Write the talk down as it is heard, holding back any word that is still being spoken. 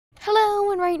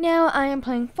Hello, and right now I am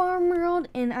playing Farm World,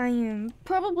 and I am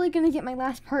probably gonna get my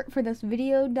last part for this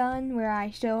video done, where I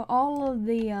show all of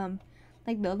the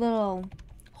like the little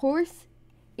horse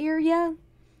area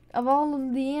of all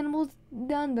of the animals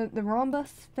done, the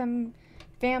ROBUS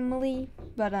family.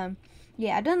 But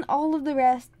yeah, I've done all of the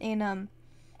rest, and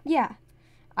yeah,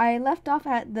 I left off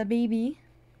at the baby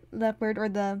leopard, or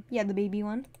the baby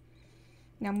one.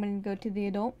 Now I'm gonna go to the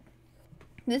adult.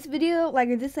 This video,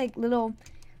 this little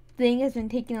thing has been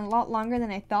taking a lot longer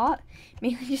than I thought,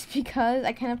 mainly just because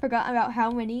I kind of forgot about how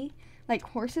many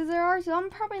horses there are. So I'm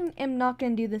probably not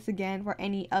gonna do this again for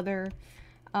any other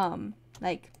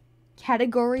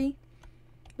category.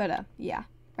 But yeah,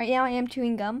 right now I am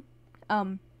chewing gum,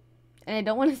 and I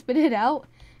don't want to spit it out,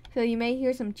 so you may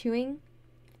hear some chewing,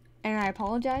 and I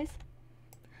apologize.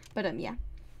 But yeah,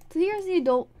 so here's the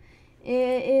adult.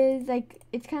 It is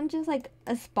it's kind of just like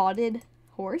a spotted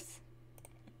horse.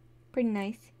 Pretty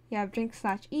nice. You have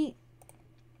drink/eat,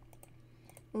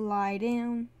 lie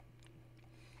down.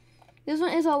 This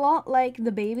one is a lot like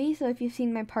the baby, so if you've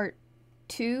seen my part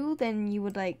 2, then you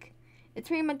would it's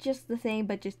pretty much just the same,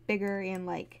 but just bigger and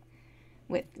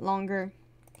with longer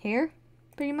hair,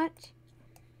 pretty much.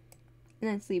 And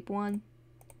then sleep 1.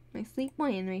 My sleep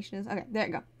 1 animation is, okay, there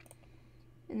you go.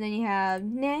 And then you have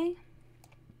neigh,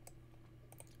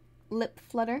 lip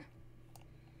flutter,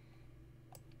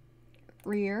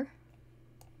 rear.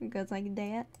 It goes like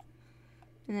that,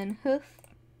 and then hoof.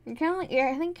 And kind of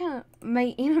I think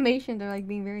my animations are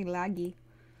being very laggy.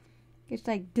 It's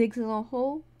digs a little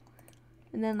hole,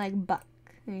 and then buck.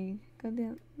 There you go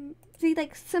down. See,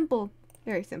 simple,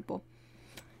 very simple.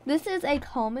 This is a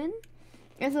common,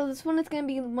 and so this one is gonna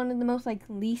be one of the most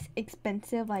least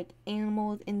expensive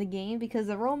animals in the game, because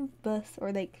the ROBUS,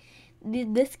 or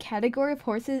this category of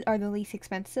horses, are the least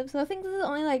expensive. So I think this is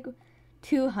only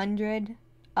 200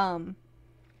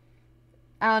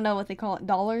 I don't know what they call it,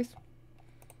 dollars.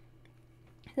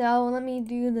 So let me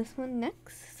do this one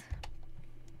next.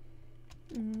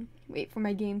 Wait for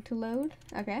my game to load.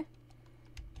 Okay.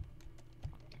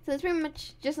 So it's pretty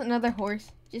much just another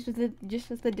horse, just with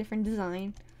a different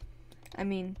design. I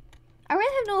mean, I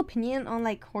really have no opinion on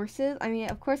horses. I mean,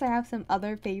 of course I have some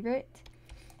other favorites,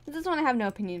 but this one I have no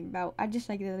opinion about. I just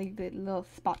like the little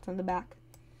spots on the back.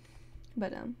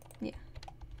 But yeah.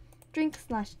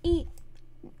 Drink/eat.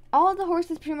 All the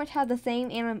horses pretty much have the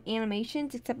same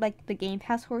animations, except the Game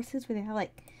Pass horses, where they have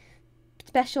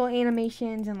special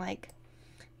animations, and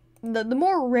the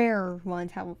more rare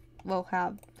ones will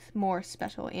have more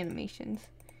special animations.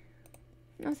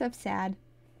 Also have sad,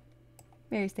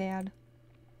 very sad.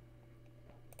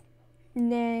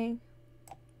 Neigh.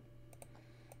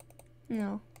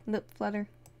 No, lip flutter.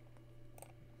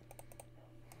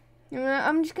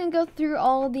 I'm just gonna go through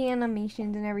all of the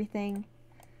animations and everything.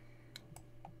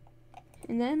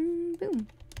 And then, boom.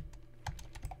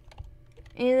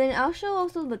 And then I'll show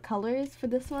also the colors for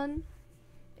this one.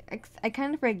 I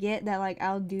kind of forget that,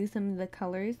 I'll do some of the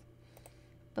colors.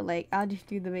 But, I'll just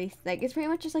do the base. It's pretty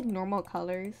much just, normal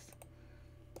colors.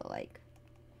 But, I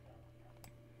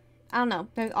don't know.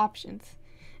 There's options.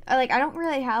 I don't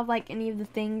really have, any of the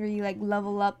things where you,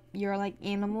 level up your,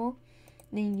 animal.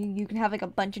 Then you can have, a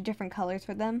bunch of different colors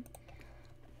for them.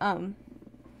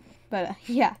 But,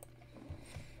 yeah.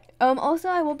 Also,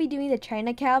 I won't be doing the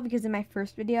China cow, because in my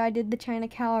first video I did the China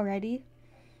cow already.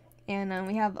 And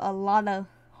we have a lot of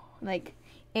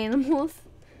animals.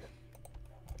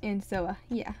 And so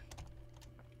yeah.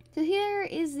 So here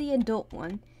is the adult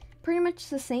one. Pretty much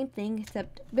the same thing,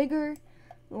 except bigger,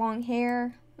 long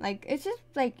hair. It's just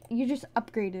you just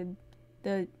upgraded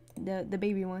the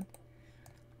baby one.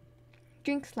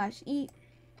 Drink/eat,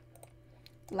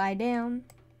 lie down,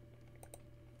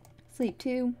 sleep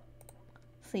 2,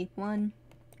 sleep 1,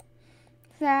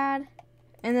 sad,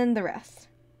 and then the rest.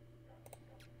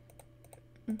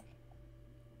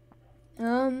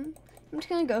 I'm just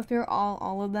gonna go through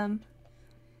all of them.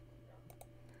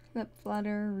 Lip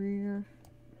flutter, rear,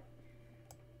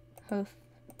 hoof.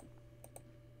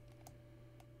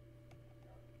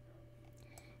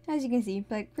 As you can see,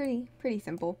 pretty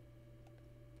simple.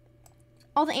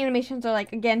 All the animations are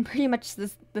again pretty much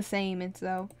the same, and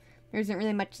so there isn't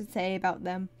really much to say about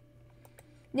them.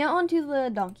 Now on to the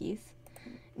donkeys.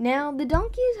 Now the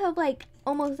donkeys have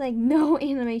almost no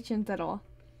animations at all.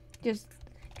 Just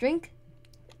drink,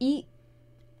 eat,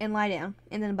 and lie down,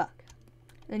 and then buck.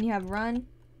 Then you have run,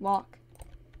 walk.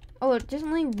 Oh, just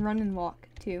only run and walk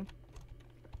too.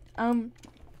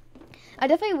 I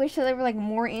definitely wish that there were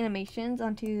more animations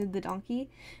onto the donkey.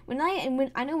 When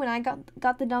I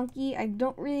got the donkey, I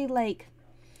don't really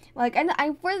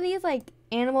I for these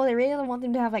animals, I really don't want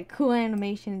them to have cool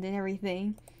animations and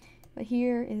everything. But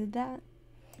here is that.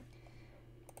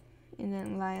 And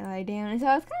then lie down. And so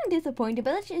I was kind of disappointed,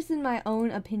 but that's just in my own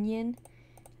opinion.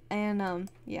 And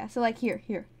yeah, so like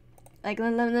here. Like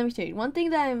let me show you. One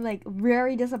thing that I'm like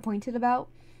very disappointed about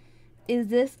is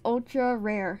this ultra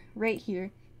rare right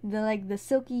here. The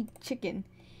silky chicken.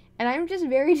 And I'm just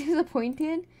very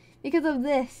disappointed because of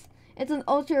this. It's an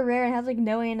ultra rare and has like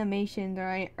no animations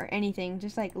or anything.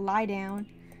 Just like lie down.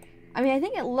 I mean, I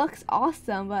think it looks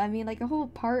awesome, but I mean, like, a whole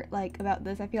part, like, about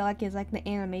this, I feel like, is, like, the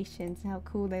animations and how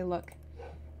cool they look.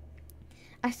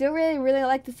 I still really, really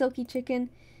like the silky chicken.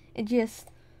 It just,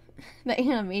 the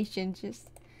animation just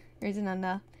isn't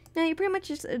enough. Now, you're pretty much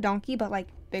just a donkey, but, like,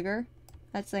 bigger.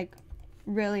 That's, like,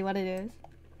 really what it is.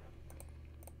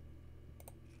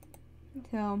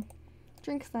 So,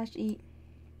 drink/eat.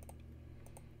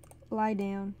 Lie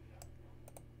down.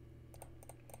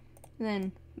 And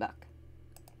then, buck.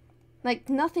 Like,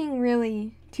 nothing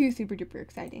really too super duper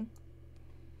exciting.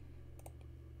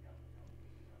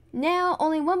 Now,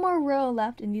 only one more row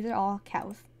left, and these are all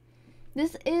cows.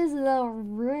 This is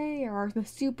the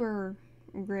super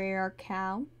rare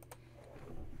cow.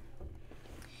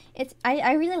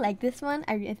 I really like this one.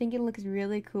 I think it looks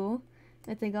really cool.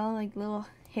 It's like all like little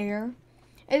hair.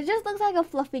 It just looks like a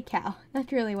fluffy cow.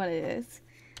 That's really what it is.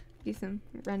 Do some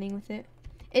running with it.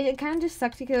 It kind of just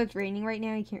sucks because it's raining right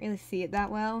now. You can't really see it that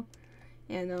well.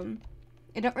 And,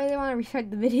 I don't really want to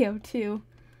restart the video, too.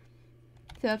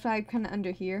 So that's why I'm kind of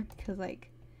under here. Because, like,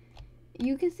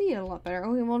 you can see it a lot better.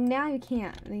 Okay, well, now you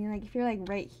can't. I mean, like, if you're, like,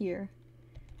 right here.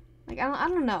 Like, I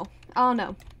don't know. I don't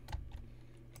know.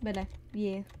 But,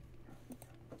 yeah.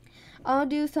 I'll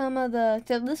do some of the...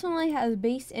 So, this one, like, has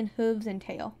base and hooves and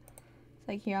tail. So,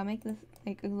 like, here, I'll make this,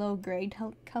 like, a low gray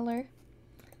color.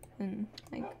 And,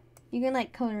 like, you can,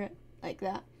 like, color it like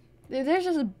that. There's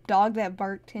just a dog that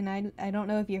barked, and I don't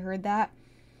know if you heard that.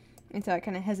 And so I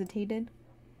kind of hesitated.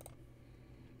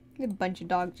 A bunch of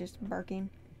dogs just barking.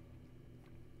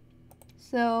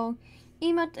 So,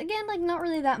 emote, again, like, not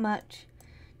really that much.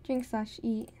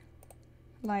 Drink/eat.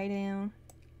 Lie down.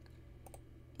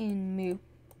 And moo.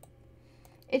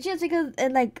 It's just because,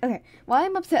 like, okay, why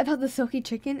I'm upset about the silky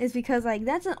chicken is because, like,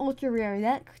 that's an ultra rare.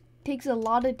 That takes a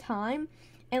lot of time.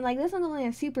 And, like, this one's only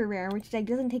a super rare, which, like,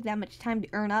 doesn't take that much time to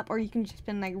earn up, or you can just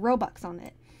spend, like, Robux on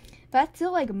it. But that's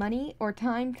still, like, money or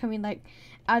time coming, like,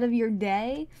 out of your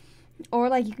day. Or,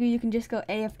 like, you can just go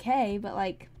AFK, but,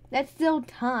 like, that's still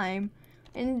time.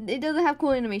 And it doesn't have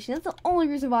cool animation. That's the only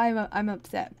reason why I'm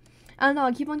upset. I don't know,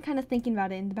 I keep on kind of thinking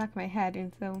about it in the back of my head,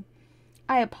 and so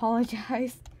I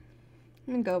apologize.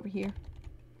 I'm gonna go over here.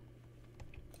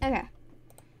 Okay.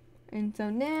 And so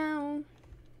now...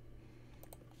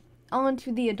 on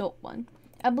to the adult one.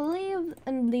 I believe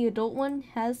the adult one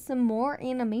has some more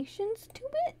animations to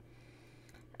it.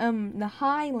 The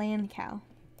Highland cow.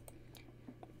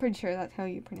 Pretty sure that's how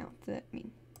you pronounce it. I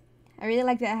mean, I really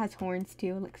like that it has horns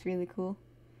too. It looks really cool.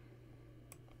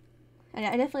 I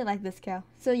definitely like this cow.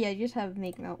 So yeah, you just have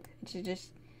make milk. Which is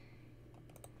just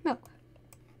milk.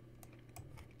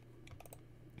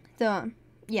 So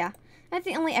yeah, that's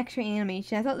the only extra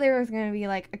animation. I thought there was gonna be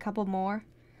like a couple more,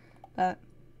 but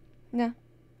no.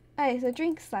 Alright, so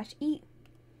drink/eat.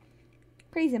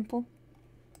 Pretty simple.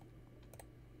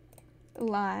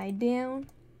 Lie down.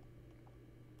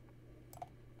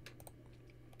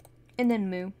 And then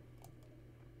moo.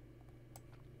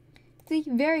 See,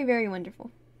 very, very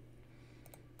wonderful.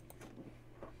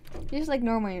 Just like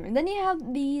normal. And then you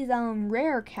have these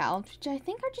rare cows, which I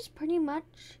think are just pretty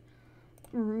much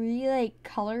like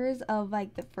colors of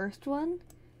like the first one.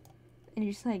 And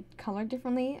you just like color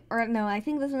differently. Or no, I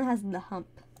think this one has the hump.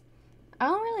 I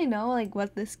don't really know like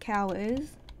what this cow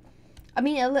is. I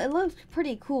mean, it looks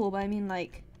pretty cool, but I mean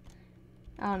like,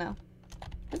 I don't know.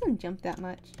 It doesn't jump that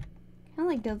much. Kind of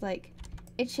like does like,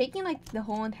 it's shaking like the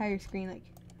whole entire screen. Like,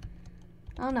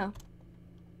 I don't know.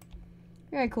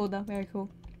 Very cool though, very cool.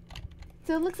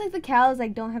 So it looks like the cows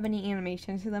like don't have any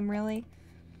animation to them really.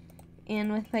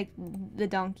 And with like the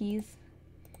donkeys.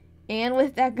 And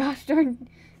with that gosh darn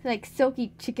like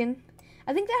silky chicken.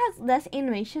 I think that has less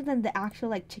animation than the actual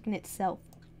like chicken itself.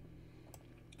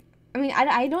 I mean,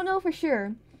 I don't know for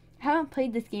sure. I haven't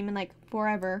played this game in like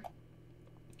forever.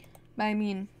 But I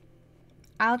mean,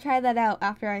 I'll try that out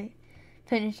after I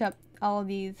finish up all of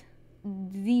these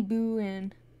zebu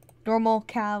and normal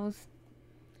cows.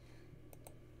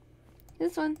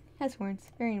 This one has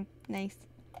horns. Very nice.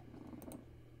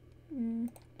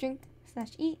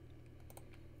 Drink/eat.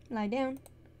 Lie down.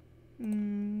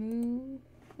 Moo.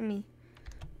 Let me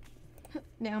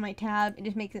down my tab. It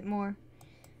just makes it more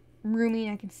roomy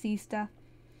and I can see stuff.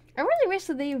 I really wish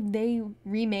that they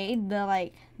remade the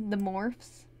like the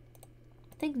morphs.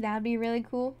 think that'd be really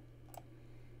cool.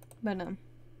 But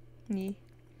yeah.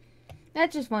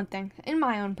 That's just one thing, in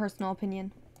my own personal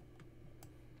opinion.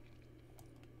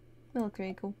 It looks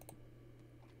really cool.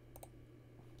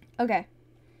 Okay.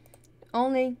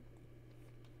 Only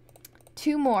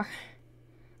 2 more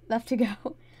left to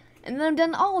go. And then I've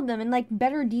done all of them in like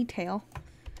better detail.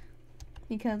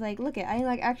 Because like look at, I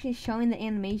like actually showing the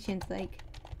animations, like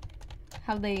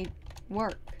how they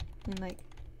work. And like,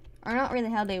 or not really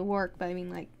how they work, but I mean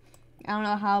like, I don't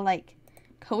know how like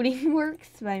coding works,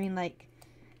 but I mean like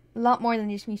a lot more than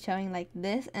just me showing like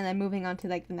this and then moving on to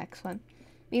like the next one.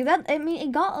 Because that, I mean,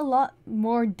 it got a lot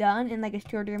more done in like a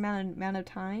shorter amount of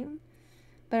time.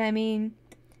 But I mean,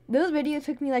 those videos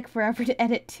took me like forever to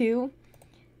edit too.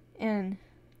 And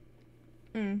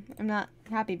I'm not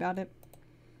happy about it.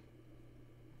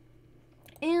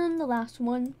 And the last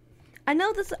one, I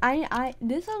know this.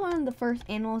 This is one of the first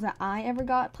animals that I ever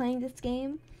got playing this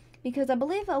game, because I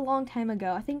believe a long time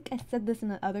ago, I think I said this in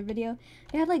the other video,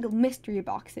 they had like mystery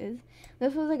boxes.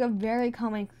 This was like a very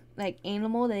common like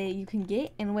animal that you can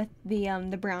get, and with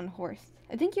the brown horse.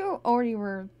 I think you already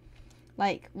were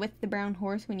like with the brown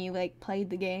horse when you like played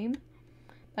the game.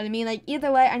 But I mean, like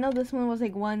either way, I know this one was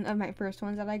like one of my first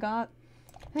ones that I got.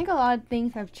 I think a lot of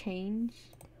things have changed.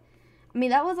 I mean,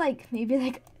 that was like maybe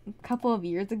like a couple of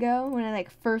years ago when I like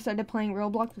first started playing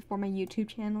Roblox before my YouTube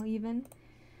channel even.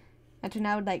 That's when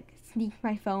I would like sneak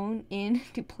my phone in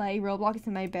to play Roblox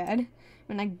in my bed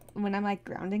when I'm like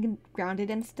grounded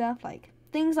and stuff, like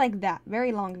things like that,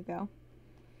 very long ago.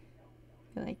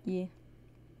 But like yeah.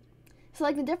 So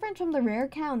like the difference from the rare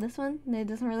cow and this one, it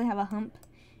doesn't really have a hump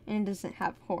and it doesn't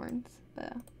have horns.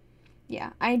 But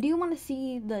yeah, I do want to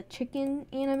see the chicken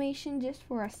animation just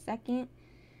for a second,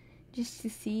 just to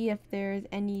see if there's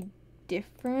any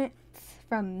difference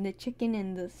from the chicken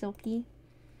and the silky.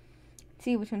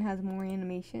 See which one has more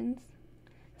animations.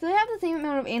 So they have the same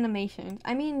amount of animations.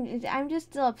 I mean, I'm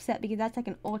just still upset because that's like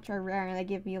an ultra rare and they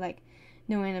give me like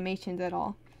no animations at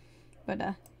all.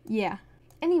 But yeah.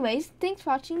 Anyways, thanks for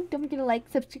watching. Don't forget to like,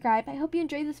 subscribe. I hope you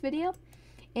enjoyed this video,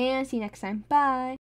 and see you next time. Bye.